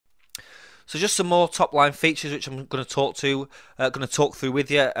So just some more top line features which I'm going to talk through with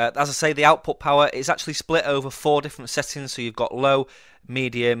you. As I say, the output power is actually split over 4 different settings. So you've got low,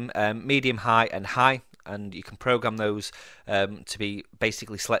 medium, medium high, and high. And you can program those to be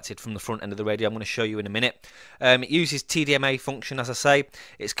basically selected from the front end of the radio. I'm going to show you in a minute. It uses TDMA function, as I say.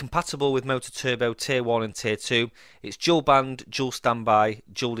 It's compatible with motor turbo tier 1 and tier 2. It's dual band, dual standby,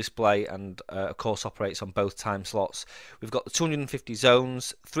 dual display, and of course operates on both time slots. We've got the 250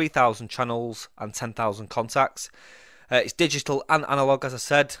 zones, 3,000 channels, and 10,000 contacts. It's digital and analog, as I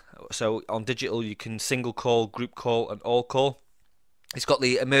said. So on digital you can single call, group call, and all call. It's got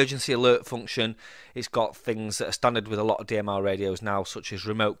the emergency alert function. It's got things that are standard with a lot of DMR radios now, such as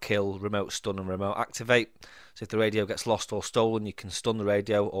remote kill, remote stun, and remote activate. So if the radio gets lost or stolen, you can stun the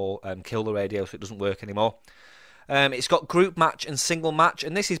radio or kill the radio so it doesn't work anymore. It's got group match and single match,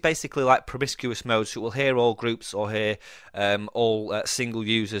 and this is basically like promiscuous mode, so it will hear all groups or hear all single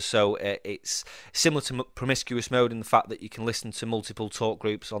users. So it's similar to promiscuous mode in the fact that you can listen to multiple talk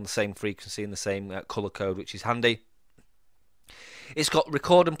groups on the same frequency and the same colour code, which is handy. It's got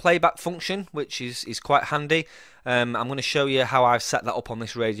record and playback function, which is quite handy. I'm going to show you how I've set that up on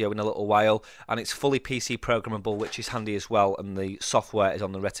this radio in a little while, and it's fully PC programmable, which is handy as well, and the software is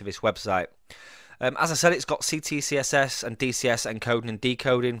on the Retevis website. As I said, it's got CT/CSS and DCS encoding and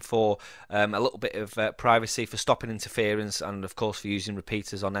decoding for a little bit of privacy, for stopping interference, and of course for using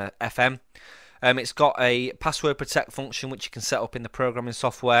repeaters on FM. It's got a password protect function which you can set up in the programming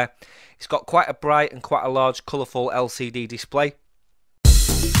software. It's got quite a bright and quite a large colourful LCD display.